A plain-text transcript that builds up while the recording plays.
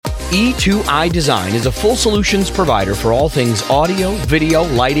E2I Design is a full solutions provider for all things audio, video,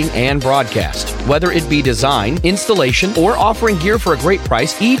 lighting, and broadcast. Whether it be design, installation, or offering gear for a great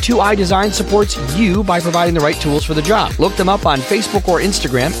price, E2I Design supports you by providing the right tools for the job. Look them up on Facebook or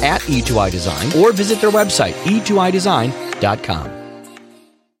Instagram at E2I Design or visit their website, e2idesign.com.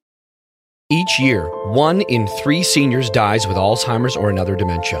 Each year, 1 in 3 seniors dies with Alzheimer's or another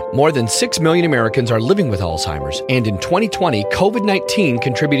dementia. More than 6 million Americans are living with Alzheimer's, and in 2020, COVID-19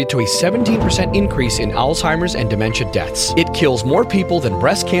 contributed to a 17% increase in Alzheimer's and dementia deaths. It kills more people than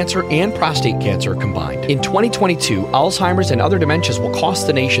breast cancer and prostate cancer combined. In 2022, Alzheimer's and other dementias will cost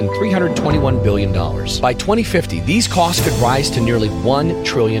the nation $321 billion. By 2050, these costs could rise to nearly $1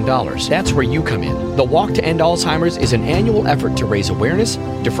 trillion. That's where you come in. The Walk to End Alzheimer's is an annual effort to raise awareness,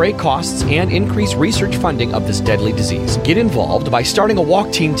 defray costs, and increase research funding of this deadly disease. Get involved by starting a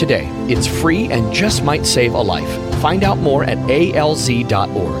walk team today. It's free and just might save a life. Find out more at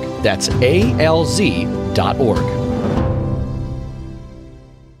alz.org. That's alz.org.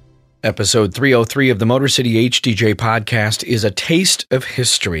 Episode 303 of the Motor City HDJ podcast is a taste of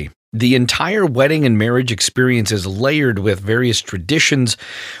history. The entire wedding and marriage experience is layered with various traditions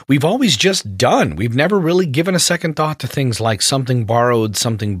we've always just done. We've never really given a second thought to things like something borrowed,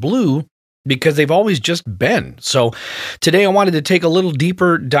 something blue, because they've always just been. So today I wanted to take a little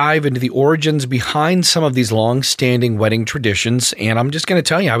deeper dive into the origins behind some of these long-standing wedding traditions, and I'm just going to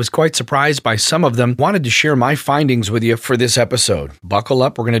tell you, I was quite surprised by some of them. Wanted to share my findings with you for this episode. Buckle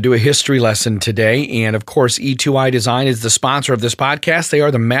up, we're going to do a history lesson today, and of course, E2I Design is the sponsor of this podcast. They are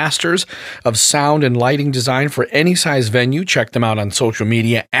the masters of sound and lighting design for any size venue. Check them out on social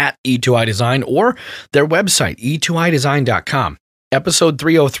media at E2I Design or their website, e2idesign.com. Episode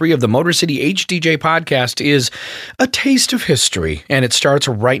 303 of the Motor City HDJ podcast is a taste of history, and it starts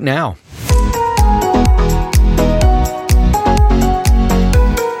right now.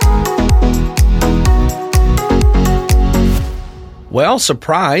 Well,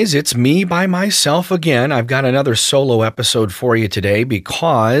 surprise, it's me by myself again. I've got another solo episode for you today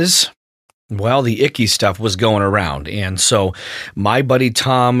because, well, the icky stuff was going around. And so my buddy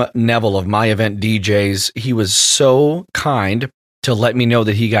Tom Neville of My Event DJs, he was so kind to let me know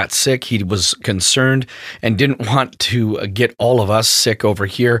that he got sick. He was concerned and didn't want to get all of us sick over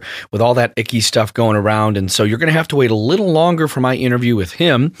here with all that icky stuff going around. And so you're going to have to wait a little longer for my interview with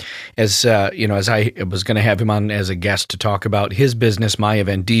him, as as I was going to have him on as a guest to talk about his business, My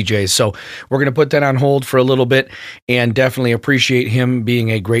Event DJs. So we're going to put that on hold for a little bit and definitely appreciate him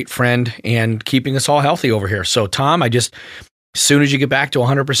being a great friend and keeping us all healthy over here. So Tom, as soon as you get back to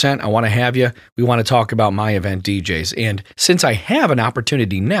 100%, I want to have you. We want to talk about My Event DJs. And since I have an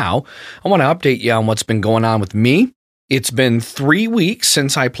opportunity now, I want to update you on what's been going on with me. It's been 3 weeks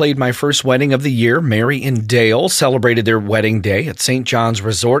since I played my first wedding of the year. Mary and Dale celebrated their wedding day at St. John's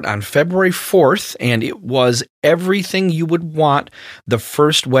Resort on February 4th, and it was everything you would want the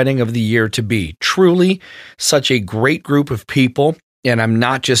first wedding of the year to be. Truly, such a great group of people. And I'm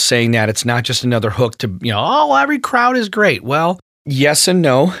not just saying that. It's not just another hook to, every crowd is great. Well, yes and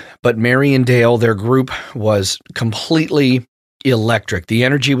no, but Mary and Dale, their group was completely electric. The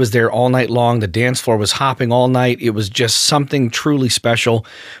energy was there all night long. The dance floor was hopping all night. It was just something truly special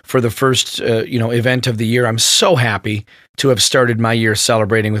for the first, event of the year. I'm so happy to have started my year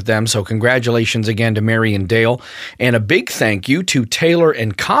celebrating with them. So congratulations again to Mary and Dale. And a big thank you to Taylor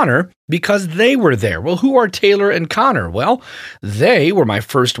and Connor because they were there. Well, who are Taylor and Connor? Well, they were my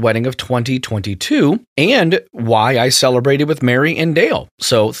first wedding of 2022 and why I celebrated with Mary and Dale.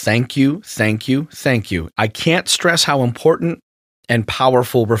 So thank you, thank you, thank you. I can't stress how important and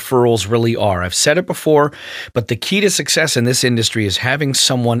powerful referrals really are. I've said it before, but the key to success in this industry is having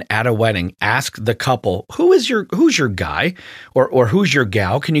someone at a wedding ask the couple, who's your guy or who's your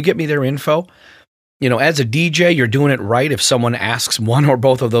gal? Can you get me their info? As a DJ, you're doing it right if someone asks one or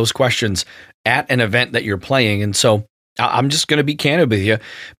both of those questions at an event that you're playing. And so I'm just going to be candid with you.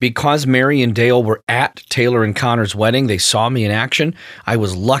 Because Mary and Dale were at Taylor and Connor's wedding, they saw me in action. I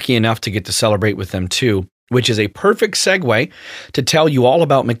was lucky enough to get to celebrate with them too, which is a perfect segue to tell you all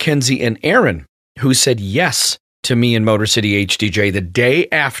about Mackenzie and Aaron, who said yes to me in Motor City HDJ the day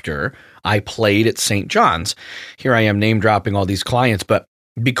after I played at St. John's. Here I am name dropping all these clients, but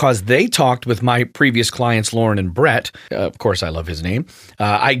because they talked with my previous clients, Lauren and Brett, of course I love his name,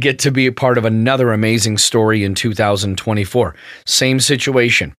 I get to be a part of another amazing story in 2024. Same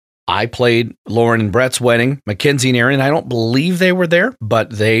situation. I played Lauren and Brett's wedding, Mackenzie and Aaron. I don't believe they were there, but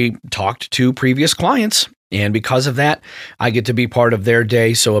they talked to previous clients. And because of that, I get to be part of their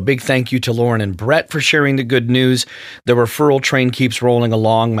day. So a big thank you to Lauren and Brett for sharing the good news. The referral train keeps rolling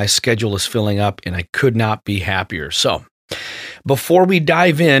along. My schedule is filling up and I could not be happier. So Before we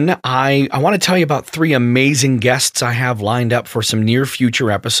dive in, I want to tell you about 3 amazing guests I have lined up for some near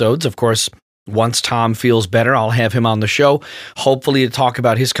future episodes. Of course, once Tom feels better, I'll have him on the show, hopefully to talk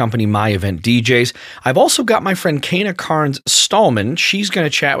about his company, My Event DJs. I've also got my friend Kana Carnes Stallman. She's going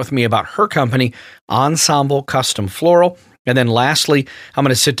to chat with me about her company, Ensemble Custom Floral. And then lastly, I'm going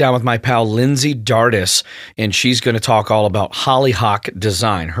to sit down with my pal Lindsay Dardis, and she's going to talk all about Hollyhock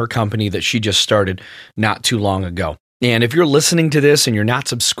Design, her company that she just started not too long ago. And if you're listening to this and you're not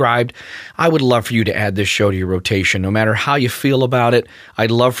subscribed, I would love for you to add this show to your rotation. No matter how you feel about it,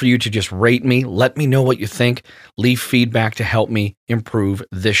 I'd love for you to just rate me, let me know what you think, leave feedback to help me improve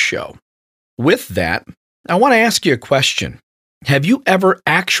this show. With that, I want to ask you a question. Have you ever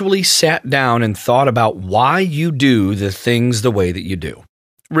actually sat down and thought about why you do the things the way that you do?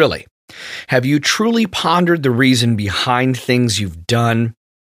 Really? Have you truly pondered the reason behind things you've done,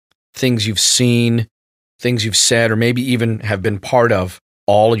 things you've seen, things you've said, or maybe even have been part of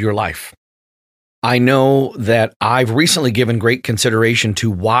all your life? I know that I've recently given great consideration to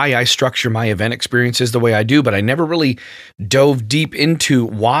why I structure my event experiences the way I do, but I never really dove deep into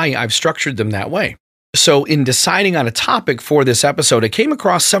why I've structured them that way. So in deciding on a topic for this episode, I came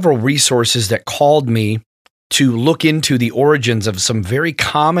across several resources that called me to look into the origins of some very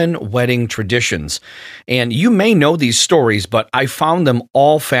common wedding traditions. And you may know these stories, but I found them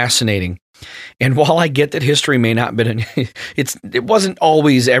all fascinating. And while I get that history may not been, it wasn't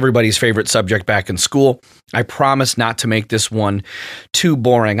always everybody's favorite subject back in school, I promise not to make this one too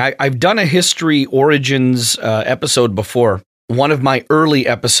boring. I've done a history origins episode before, one of my early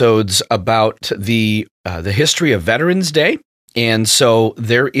episodes about the history of Veterans Day. And so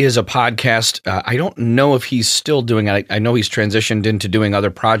there is a podcast. I don't know if he's still doing it. I know he's transitioned into doing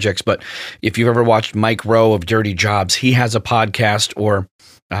other projects, but if you've ever watched Mike Rowe of Dirty Jobs, he has a podcast, or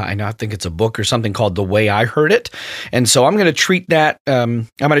I think it's a book or something called The Way I Heard It. And so I'm going to treat that, I'm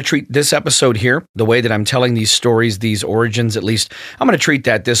going to treat this episode here, the way that I'm telling these stories, these origins at least, I'm going to treat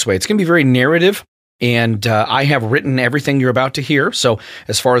that this way. It's going to be very narrative. And I have written everything you're about to hear. So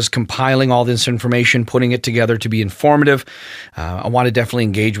as far as compiling all this information, putting it together to be informative, I want to definitely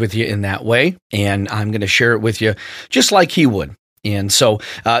engage with you in that way. And I'm going to share it with you just like he would. And so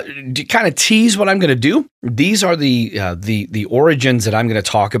to kind of tease what I'm going to do, these are the origins that I'm going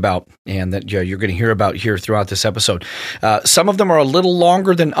to talk about and that you're going to hear about here throughout this episode. Some of them are a little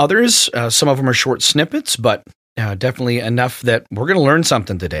longer than others. Some of them are short snippets, but definitely enough that we're going to learn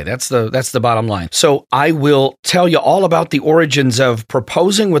something today. That's the bottom line. So I will tell you all about the origins of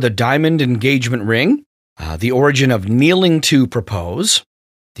proposing with a diamond engagement ring, the origin of kneeling to propose,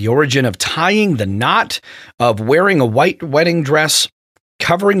 the origin of tying the knot, of wearing a white wedding dress,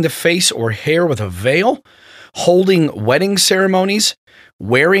 covering the face or hair with a veil, holding wedding ceremonies,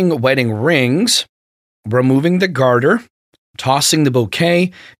 wearing wedding rings, removing the garter, tossing the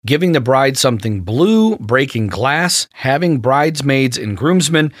bouquet, giving the bride something blue, breaking glass, having bridesmaids and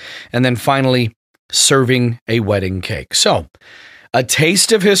groomsmen, and then finally serving a wedding cake. So, a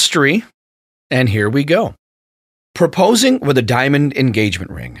taste of history, and here we go. Proposing with a diamond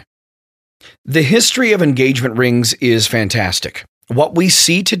engagement ring. The history of engagement rings is fantastic. What we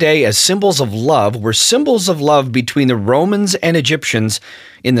see today as symbols of love were symbols of love between the Romans and Egyptians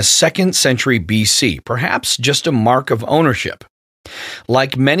in the 2nd century BC, perhaps just a mark of ownership.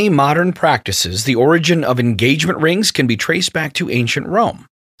 Like many modern practices, the origin of engagement rings can be traced back to ancient Rome.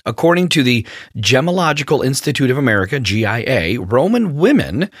 According to the Gemological Institute of America, GIA, Roman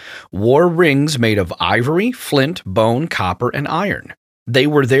women wore rings made of ivory, flint, bone, copper, and iron. They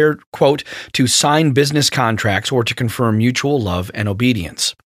were there, quote, to sign business contracts or to confirm mutual love and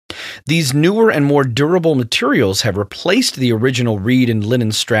obedience. These newer and more durable materials have replaced the original reed and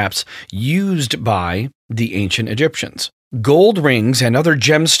linen straps used by the ancient Egyptians. Gold rings and other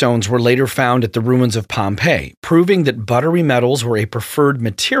gemstones were later found at the ruins of Pompeii, proving that buttery metals were a preferred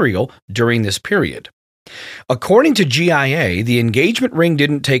material during this period. According to GIA, the engagement ring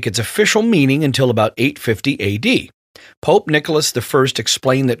didn't take its official meaning until about 850 AD. Pope Nicholas I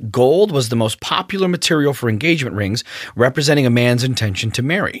explained that gold was the most popular material for engagement rings, representing a man's intention to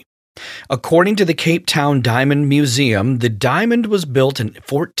marry. According to the Cape Town Diamond Museum, the diamond was built in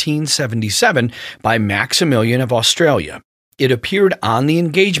 1477 by Maximilian of Australia. It appeared on the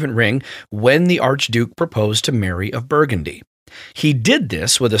engagement ring when the Archduke proposed to Mary of Burgundy. He did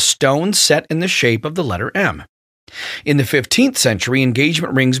this with a stone set in the shape of the letter M. In the 15th century,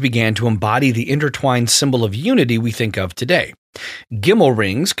 engagement rings began to embody the intertwined symbol of unity we think of today. Gimel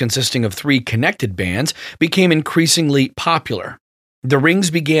rings, consisting of 3 connected bands, became increasingly popular. The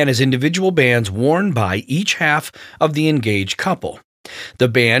rings began as individual bands worn by each half of the engaged couple. The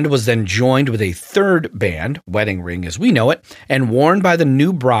band was then joined with a third band, wedding ring as we know it, and worn by the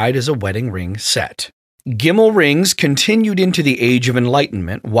new bride as a wedding ring set. Gimel rings continued into the Age of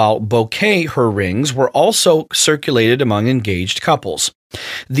Enlightenment, while bouquet her rings were also circulated among engaged couples.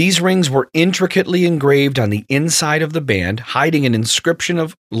 These rings were intricately engraved on the inside of the band, hiding an inscription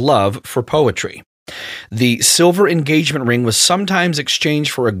of love for poetry. The silver engagement ring was sometimes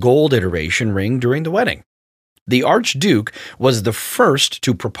exchanged for a gold iteration ring during the wedding. The Archduke was the first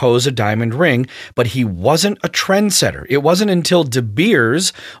to propose a diamond ring, but he wasn't a trendsetter. It wasn't until De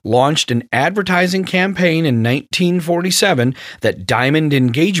Beers launched an advertising campaign in 1947 that diamond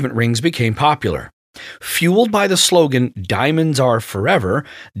engagement rings became popular. Fueled by the slogan, "Diamonds are forever,"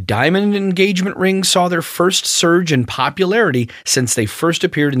 diamond engagement rings saw their first surge in popularity since they first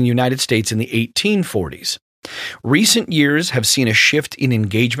appeared in the United States in the 1840s. Recent years have seen a shift in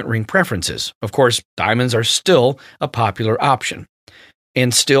engagement ring preferences. Of course, diamonds are still a popular option.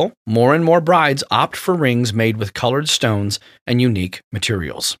 And still, more and more brides opt for rings made with colored stones and unique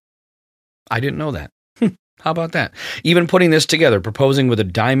materials. I didn't know that. How about that? Even putting this together, proposing with a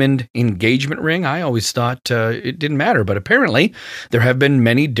diamond engagement ring, I always thought it didn't matter, but apparently there have been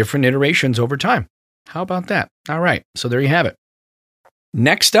many different iterations over time. How about that? All right, so there you have it.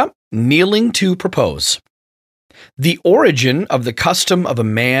 Next up, kneeling to propose. The origin of the custom of a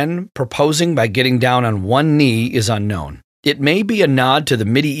man proposing by getting down on one knee is unknown. It may be a nod to the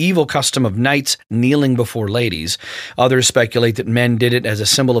medieval custom of knights kneeling before ladies. Others speculate that men did it as a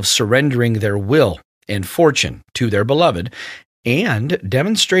symbol of surrendering their will and fortune to their beloved and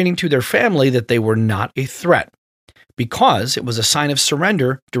demonstrating to their family that they were not a threat, because it was a sign of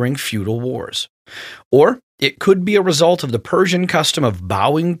surrender during feudal wars. Or it could be a result of the Persian custom of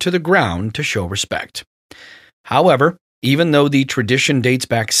bowing to the ground to show respect. However, even though the tradition dates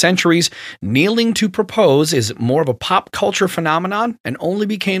back centuries, kneeling to propose is more of a pop culture phenomenon and only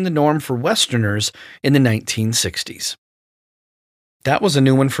became the norm for Westerners in the 1960s. That was a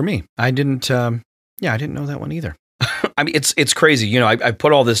new one for me. I didn't know that one either. I mean, it's crazy. You know, I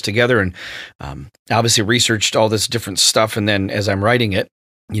put all this together and obviously researched all this different stuff. And then as I'm writing it,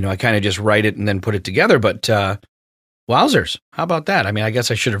 you know, I kind of just write it and then put it together. But wowzers, how about that? I mean, I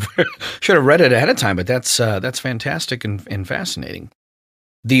guess I should have read it ahead of time, but that's fantastic and fascinating.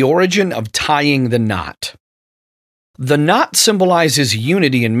 The origin of tying the knot. The knot symbolizes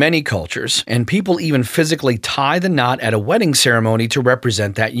unity in many cultures, and people even physically tie the knot at a wedding ceremony to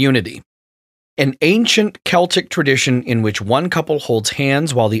represent that unity. An ancient Celtic tradition in which one couple holds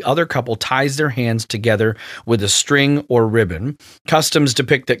hands while the other couple ties their hands together with a string or ribbon. Customs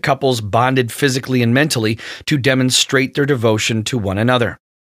depict that couples bonded physically and mentally to demonstrate their devotion to one another.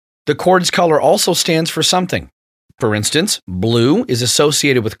 The cord's color also stands for something. For instance, blue is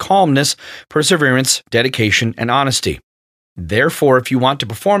associated with calmness, perseverance, dedication, and honesty. Therefore, if you want to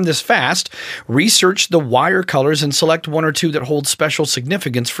perform this fast, research the wire colors and select one or two that hold special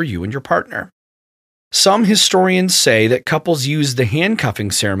significance for you and your partner. Some historians say that couples used the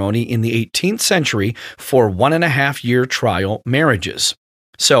handcuffing ceremony in the 18th century for 1.5-year trial marriages.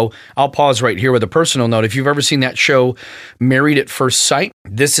 So I'll pause right here with a personal note. If you've ever seen that show, Married at First Sight,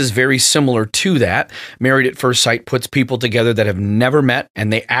 this is very similar to that. Married at First Sight puts people together that have never met,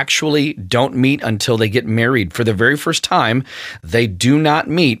 and they actually don't meet until they get married. For the very first time, they do not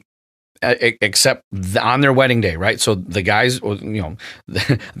meet except on their wedding day, right? So the guys, you know,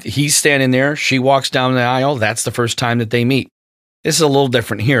 he's standing there, she walks down the aisle. That's the first time that they meet. This is a little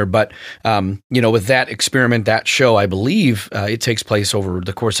different here, but, you know, with that experiment, that show, I believe it takes place over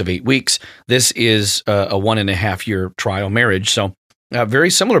the course of 8 weeks. This is a 1.5-year trial marriage. So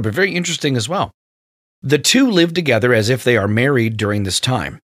very similar, but very interesting as well. The two live together as if they are married during this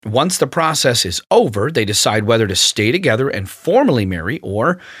time. Once the process is over, they decide whether to stay together and formally marry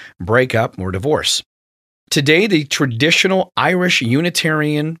or break up or divorce. Today, the traditional Irish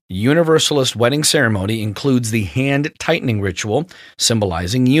Unitarian Universalist wedding ceremony includes the hand tightening ritual,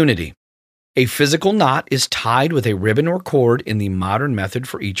 symbolizing unity. A physical knot is tied with a ribbon or cord in the modern method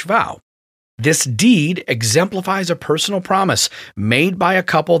for each vow. This deed exemplifies a personal promise made by a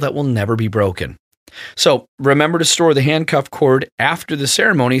couple that will never be broken. So remember to store the handcuff cord after the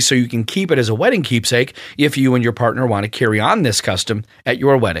ceremony so you can keep it as a wedding keepsake if you and your partner want to carry on this custom at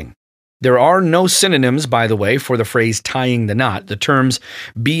your wedding. There are no synonyms, by the way, for the phrase tying the knot. The terms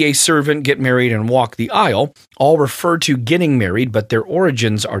be a servant, get married, and walk the aisle all refer to getting married, but their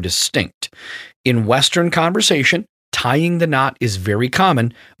origins are distinct. In Western conversation, tying the knot is very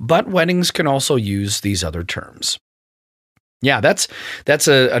common, but weddings can also use these other terms. Yeah, that's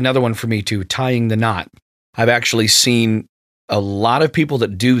another one for me too, tying the knot. I've actually seen a lot of people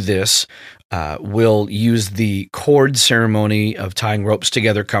that do this will use the cord ceremony of tying ropes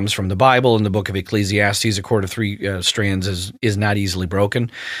together. Comes from the Bible in the book of Ecclesiastes. A cord of three strands is not easily broken.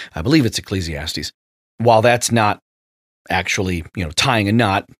 I believe it's Ecclesiastes. While that's not actually, tying a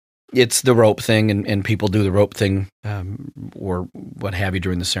knot, it's the rope thing, and people do the rope thing or what have you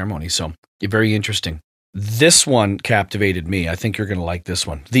during the ceremony. So very interesting. This one captivated me. I think you're going to like this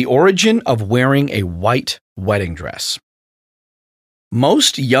one. The origin of wearing a white wedding dress.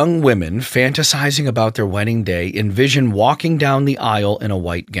 Most young women fantasizing about their wedding day envision walking down the aisle in a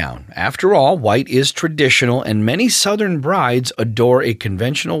white gown. After all, white is traditional, and many Southern brides adore a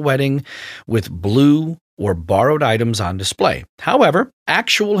conventional wedding with blue or borrowed items on display. However,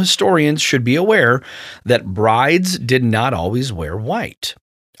 actual historians should be aware that brides did not always wear white.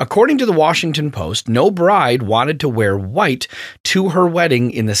 According to the Washington Post, no bride wanted to wear white to her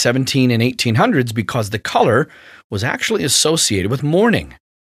wedding in the 1700s and 1800s because the color was actually associated with mourning.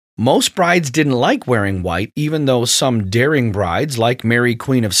 Most brides didn't like wearing white, even though some daring brides, like Mary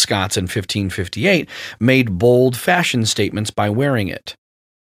Queen of Scots in 1558, made bold fashion statements by wearing it.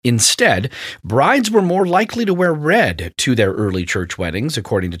 Instead, brides were more likely to wear red to their early church weddings,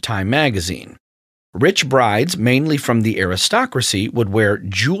 according to Time magazine. Rich brides, mainly from the aristocracy, would wear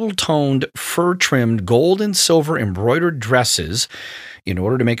jewel-toned, fur-trimmed, gold and silver embroidered dresses in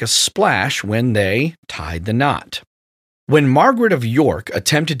order to make a splash when they tied the knot. When Margaret of York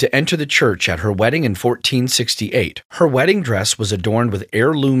attempted to enter the church at her wedding in 1468, her wedding dress was adorned with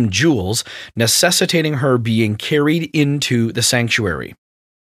heirloom jewels, necessitating her being carried into the sanctuary.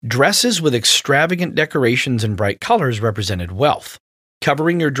 Dresses with extravagant decorations and bright colors represented wealth.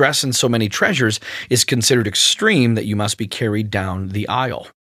 Covering your dress in so many treasures is considered extreme that you must be carried down the aisle.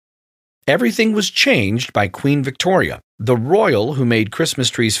 Everything was changed by Queen Victoria, the royal who made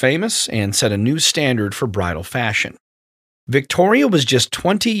Christmas trees famous and set a new standard for bridal fashion. Victoria was just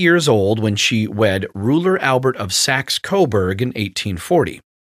 20 years old when she wed ruler Albert of Saxe-Coburg in 1840.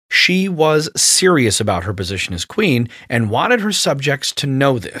 She was serious about her position as queen and wanted her subjects to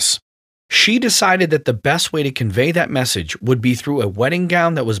know this. She decided that the best way to convey that message would be through a wedding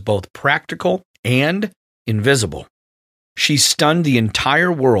gown that was both practical and invisible. She stunned the entire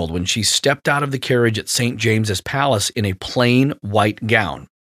world when she stepped out of the carriage at St. James's Palace in a plain white gown.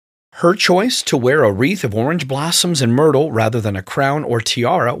 Her choice to wear a wreath of orange blossoms and myrtle rather than a crown or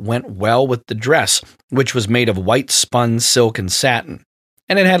tiara went well with the dress, which was made of white spun silk and satin,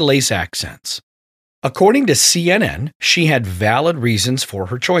 and it had lace accents. According to CNN, she had valid reasons for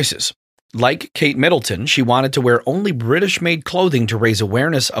her choices. Like Kate Middleton, she wanted to wear only British-made clothing to raise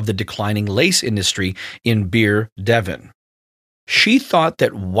awareness of the declining lace industry in Beer, Devon. She thought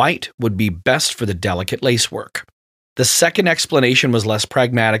that white would be best for the delicate lacework. The second explanation was less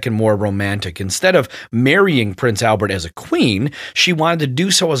pragmatic and more romantic. Instead of marrying Prince Albert as a queen, she wanted to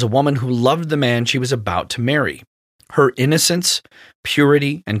do so as a woman who loved the man she was about to marry. Her innocence,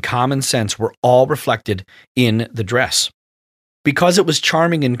 purity, and common sense were all reflected in the dress. Because it was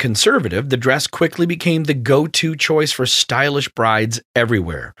charming and conservative, the dress quickly became the go-to choice for stylish brides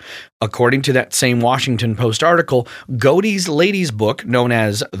everywhere. According to that same Washington Post article, Godey's ladies' book, known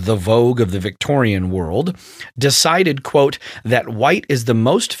as The Vogue of the Victorian World, decided, quote, that white is the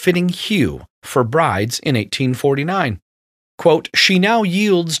most fitting hue for brides in 1849. Quote, she now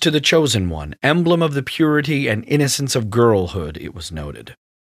yields to the chosen one, emblem of the purity and innocence of girlhood, it was noted.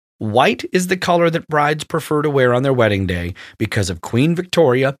 White is the color that brides prefer to wear on their wedding day because of Queen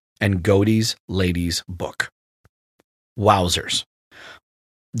Victoria and Godey's ladies' book. Wowzers.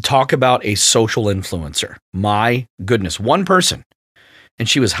 Talk about a social influencer. My goodness, one person. And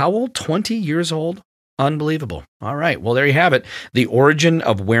she was how old? 20 years old? Unbelievable. All right, well, there you have it. The origin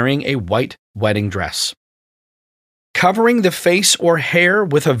of wearing a white wedding dress. Covering the face or hair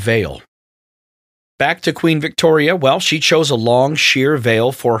with a veil. Back to Queen Victoria, well, she chose a long sheer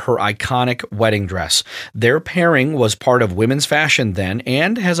veil for her iconic wedding dress. Their pairing was part of women's fashion then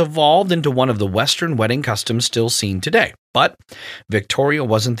and has evolved into one of the Western wedding customs still seen today. But Victoria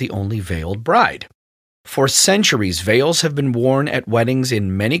wasn't the only veiled bride. For centuries, veils have been worn at weddings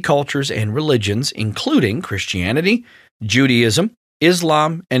in many cultures and religions, including Christianity, Judaism,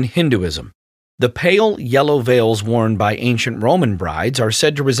 Islam, and Hinduism. The pale yellow veils worn by ancient Roman brides are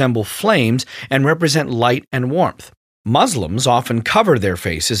said to resemble flames and represent light and warmth. Muslims often cover their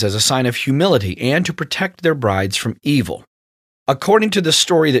faces as a sign of humility and to protect their brides from evil. According to the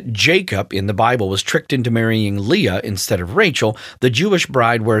story that Jacob in the Bible was tricked into marrying Leah instead of Rachel, the Jewish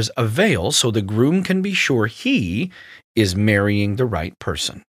bride wears a veil so the groom can be sure he is marrying the right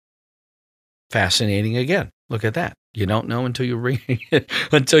person. Fascinating again. Look at that. You don't know until you read it,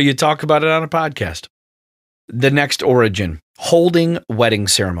 until you talk about it on a podcast. The next origin, holding wedding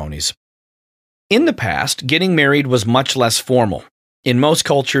ceremonies. In the past, getting married was much less formal. In most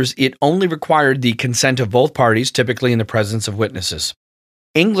cultures, it only required the consent of both parties, typically in the presence of witnesses.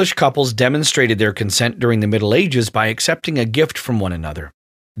 English couples demonstrated their consent during the Middle Ages by accepting a gift from one another.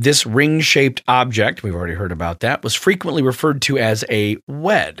 This ring-shaped object, we've already heard about that, was frequently referred to as a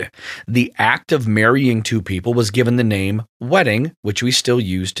wed. The act of marrying two people was given the name wedding, which we still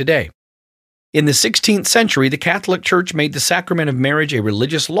use today. In the 16th century, the Catholic Church made the sacrament of marriage a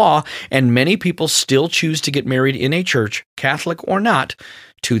religious law, and many people still choose to get married in a church, Catholic or not,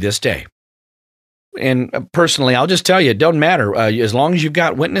 to this day. And personally, I'll just tell you, it doesn't matter. As long as you've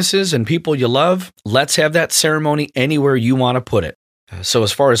got witnesses and people you love, let's have that ceremony anywhere you want to put it. So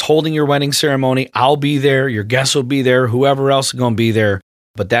as far as holding your wedding ceremony, I'll be there, your guests will be there, whoever else is going to be there.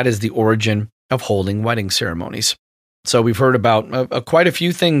 But that is the origin of holding wedding ceremonies. So we've heard about quite a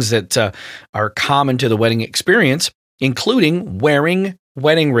few things that are common to the wedding experience, including wearing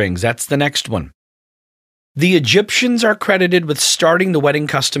wedding rings. That's the next one. The Egyptians are credited with starting the wedding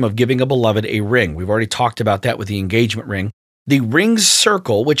custom of giving a beloved a ring. We've already talked about that with the engagement ring. The ring's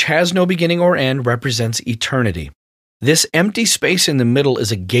circle, which has no beginning or end, represents eternity. This empty space in the middle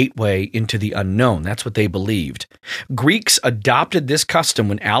is a gateway into the unknown. That's what they believed. Greeks adopted this custom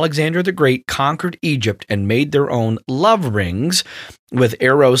when Alexander the Great conquered Egypt and made their own love rings with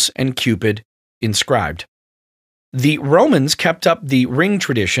Eros and Cupid inscribed. The Romans kept up the ring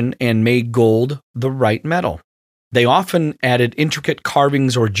tradition and made gold the right metal. They often added intricate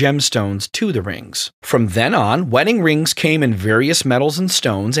carvings or gemstones to the rings. From then on, wedding rings came in various metals and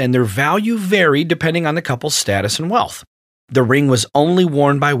stones, and their value varied depending on the couple's status and wealth. The ring was only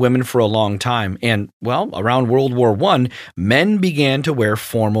worn by women for a long time, and, well, around World War I, men began to wear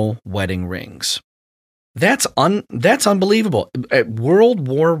formal wedding rings. That's unbelievable. At World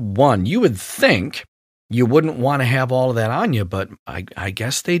War I, you would think you wouldn't want to have all of that on you, but I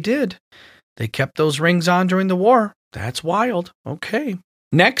guess they did. They kept those rings on during the war. That's wild. Okay.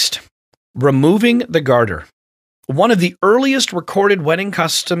 Next, removing the garter. One of the earliest recorded wedding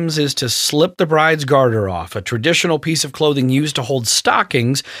customs is to slip the bride's garter off, a traditional piece of clothing used to hold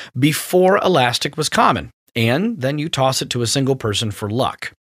stockings before elastic was common, and then you toss it to a single person for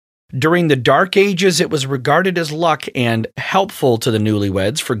luck. During the Dark Ages, it was regarded as luck and helpful to the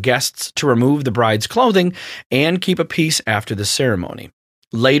newlyweds for guests to remove the bride's clothing and keep a piece after the ceremony.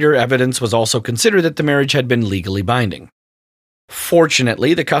 Later evidence was also considered that the marriage had been legally binding.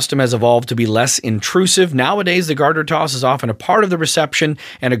 Fortunately, the custom has evolved to be less intrusive. Nowadays, the garter toss is often a part of the reception,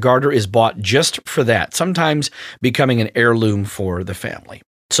 and a garter is bought just for that, sometimes becoming an heirloom for the family.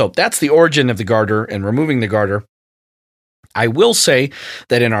 So that's the origin of the garter and removing the garter. I will say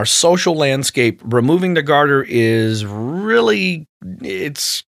that in our social landscape, removing the garter is really,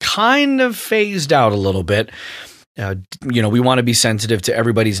 it's kind of phased out a little bit. We want to be sensitive to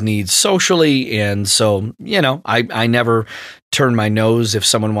everybody's needs socially. And so, I never turn my nose if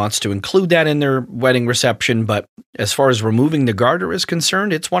someone wants to include that in their wedding reception. But as far as removing the garter is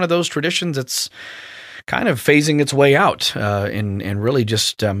concerned, it's one of those traditions that's kind of phasing its way out and really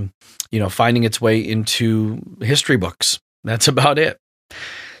just, finding its way into history books. That's about it.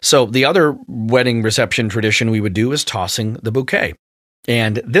 So the other wedding reception tradition we would do is tossing the bouquet.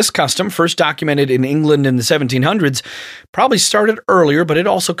 And this custom, first documented in England in the 1700s, probably started earlier, but it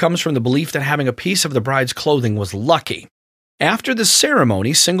also comes from the belief that having a piece of the bride's clothing was lucky. After the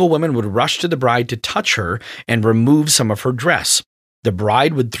ceremony, single women would rush to the bride to touch her and remove some of her dress. The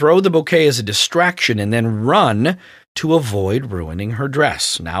bride would throw the bouquet as a distraction and then run to avoid ruining her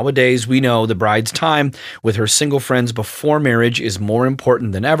dress. Nowadays, we know the bride's time with her single friends before marriage is more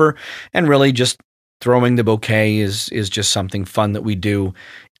important than ever, and really just throwing the bouquet is just something fun that we do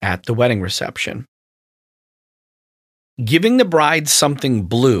at the wedding reception. Giving the bride something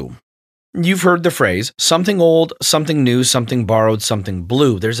blue. You've heard the phrase, something old, something new, something borrowed, something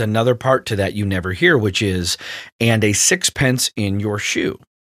blue. There's another part to that you never hear, which is, and a sixpence in your shoe.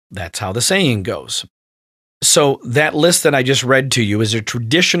 That's how the saying goes. So that list that I just read to you is a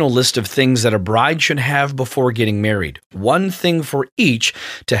traditional list of things that a bride should have before getting married. One thing for each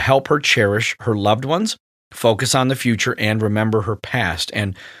to help her cherish her loved ones, focus on the future, and remember her past.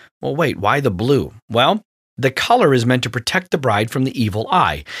 And, well, wait, why the blue? Well, the color is meant to protect the bride from the evil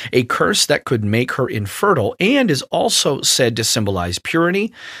eye, a curse that could make her infertile, and is also said to symbolize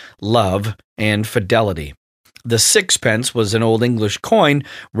purity, love, and fidelity. The sixpence was an Old English coin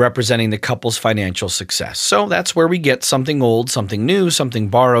representing the couple's financial success. So that's where we get something old, something new, something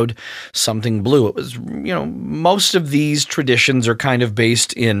borrowed, something blue. It was, most of these traditions are kind of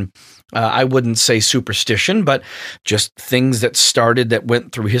based in, I wouldn't say superstition, but just things that started that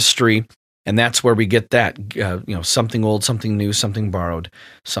went through history And that's where we get that, something old, something new, something borrowed,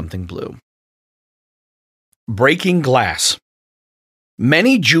 something blue. Breaking glass.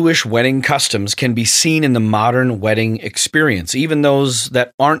 Many Jewish wedding customs can be seen in the modern wedding experience, even those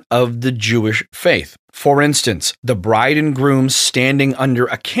that aren't of the Jewish faith. For instance, the bride and groom standing under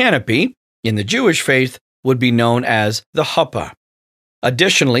a canopy in the Jewish faith would be known as the huppah.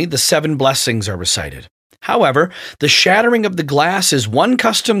 Additionally, the 7 blessings are recited. However, the shattering of the glass is one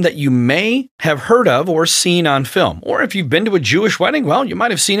custom that you may have heard of or seen on film. Or if you've been to a Jewish wedding, well, you might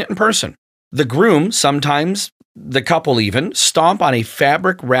have seen it in person. The groom, sometimes the couple even, stomp on a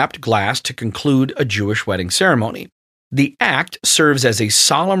fabric-wrapped glass to conclude a Jewish wedding ceremony. The act serves as a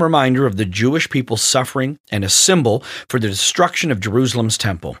solemn reminder of the Jewish people's suffering and a symbol for the destruction of Jerusalem's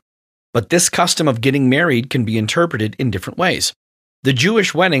temple. But this custom of getting married can be interpreted in different ways. The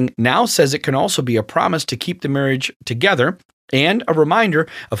Jewish wedding now says it can also be a promise to keep the marriage together and a reminder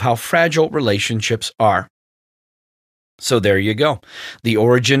of how fragile relationships are. So there you go. The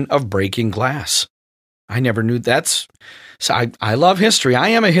origin of breaking glass. I never knew that's... So I love history. I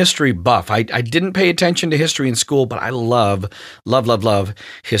am a history buff. I didn't pay attention to history in school, but I love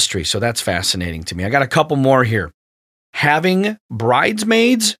history. So that's fascinating to me. I got a couple more here. Having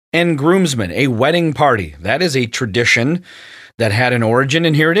bridesmaids and groomsmen, a wedding party. That is a tradition that had an origin,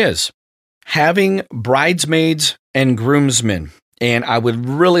 and here it is. Having bridesmaids and groomsmen. And I would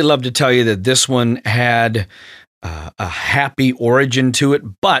really love to tell you that this one had a happy origin to it,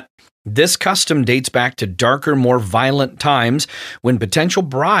 but this custom dates back to darker, more violent times when potential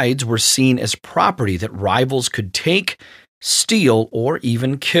brides were seen as property that rivals could take, steal, or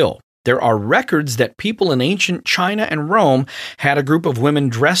even kill. There are records that people in ancient China and Rome had a group of women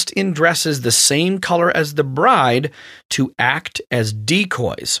dressed in dresses the same color as the bride to act as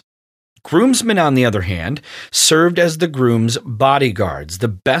decoys. Groomsmen, on the other hand, served as the groom's bodyguards. The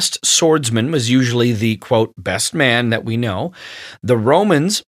best swordsman was usually the, quote, best man that we know. The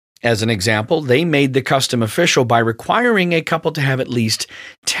Romans, as an example, they made the custom official by requiring a couple to have at least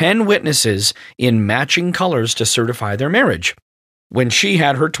 10 witnesses in matching colors to certify their marriage. When she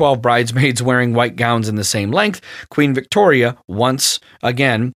had her 12 bridesmaids wearing white gowns in the same length, Queen Victoria once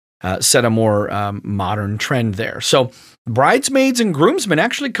again set a more modern trend there. So bridesmaids and groomsmen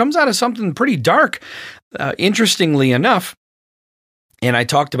actually comes out of something pretty dark, interestingly enough. And I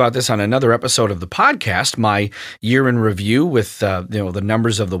talked about this on another episode of the podcast, my year in review with the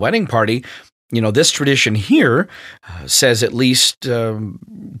numbers of the wedding party. This tradition here says at least 10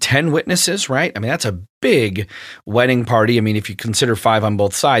 witnesses, right? I mean, that's a big wedding party. I mean, if you consider 5 on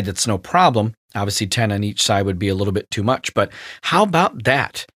both sides, that's no problem. Obviously, 10 on each side would be a little bit too much. But how about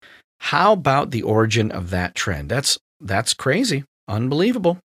that? How about the origin of that trend? That's crazy.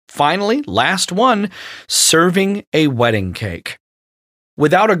 Unbelievable. Finally, last one, serving a wedding cake.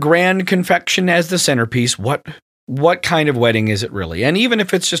 Without a grand confection as the centerpiece, what kind of wedding is it really? And even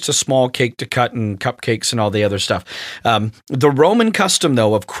if it's just a small cake to cut and cupcakes and all the other stuff. The Roman custom,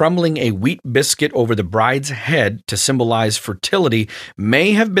 though, of crumbling a wheat biscuit over the bride's head to symbolize fertility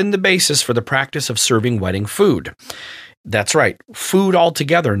may have been the basis for the practice of serving wedding food. That's right, food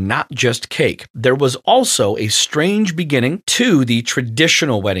altogether, not just cake. There was also a strange beginning to the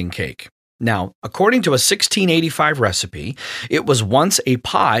traditional wedding cake. Now, according to a 1685 recipe, it was once a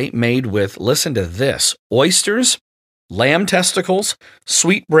pie made with, listen to this, oysters, lamb testicles,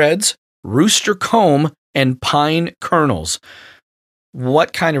 sweetbreads, rooster comb, and pine kernels.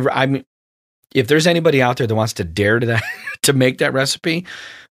 What kind of, if there's anybody out there that wants to dare to that, to make that recipe,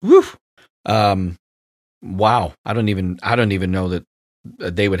 woo, wow. I don't even know that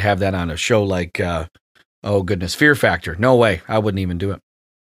they would have that on a show like, Fear Factor. No way. I wouldn't even do it.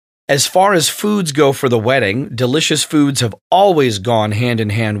 As far as foods go for the wedding, delicious foods have always gone hand in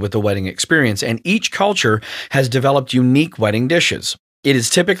hand with the wedding experience, and each culture has developed unique wedding dishes. It is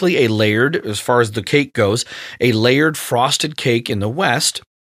typically a layered, as far as the cake goes, a layered frosted cake in the West.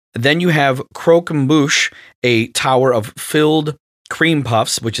 Then you have croquembouche, a tower of filled cream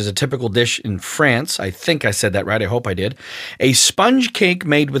puffs, which is a typical dish in France. I think I said that right. I hope I did. A sponge cake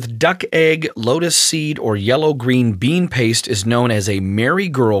made with duck egg, lotus seed, or yellow-green bean paste is known as a Mary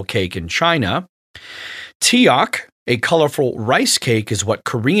Girl cake in China. Tteok, a colorful rice cake, is what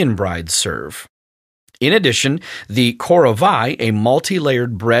Korean brides serve. In addition, the korovai, a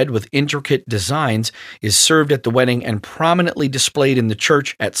multi-layered bread with intricate designs, is served at the wedding and prominently displayed in the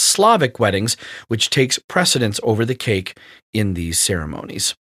church at Slavic weddings, which takes precedence over the cake in these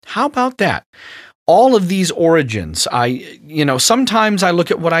ceremonies. How about that? All of these origins, sometimes I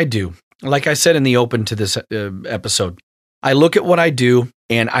look at what I do. Like I said in the open to this episode, I look at what I do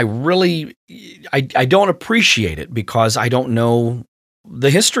and I don't appreciate it because I don't know the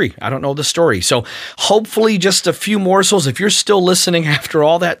history. I don't know the story. So hopefully just a few morsels. If you're still listening after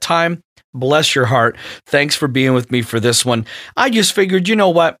all that time, bless your heart. Thanks for being with me for this one. I just figured, you know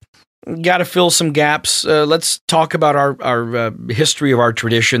what? Got to fill some gaps. Let's talk about our history of our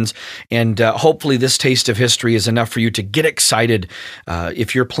traditions, and hopefully this taste of history is enough for you to get excited.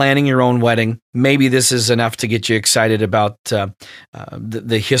 If you're planning your own wedding, maybe this is enough to get you excited about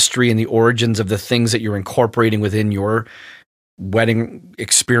the history and the origins of the things that you're incorporating within your wedding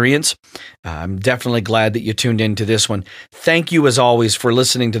experience. I'm definitely glad that you tuned into this one. Thank you, as always, for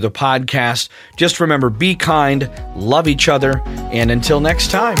listening to the podcast. Just remember, be kind, love each other, and until next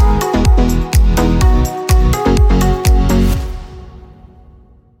time.